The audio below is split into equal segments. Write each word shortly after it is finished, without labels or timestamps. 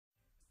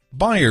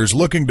Buyers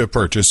looking to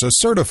purchase a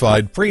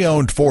certified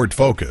pre-owned Ford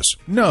Focus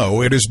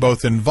know it is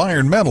both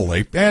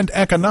environmentally and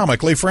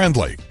economically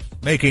friendly,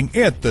 making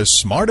it the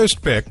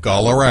smartest pick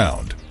all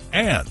around.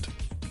 And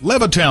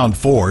Levittown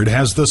Ford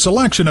has the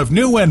selection of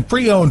new and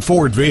pre-owned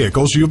Ford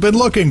vehicles you've been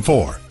looking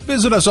for.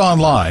 Visit us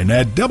online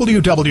at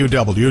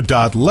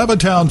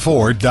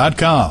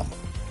www.levittownford.com.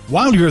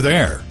 While you're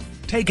there,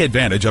 take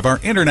advantage of our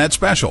internet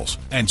specials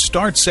and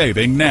start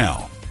saving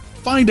now.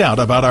 Find out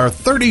about our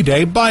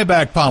 30-day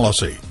buyback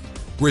policy.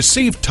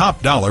 Receive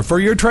top dollar for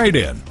your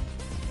trade-in.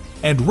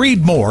 And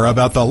read more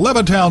about the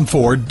Levittown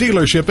Ford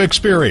dealership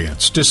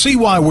experience to see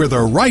why we're the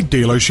right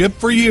dealership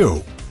for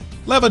you.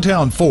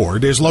 Levittown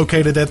Ford is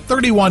located at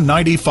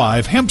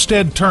 3195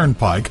 Hempstead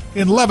Turnpike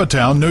in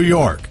Levittown, New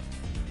York.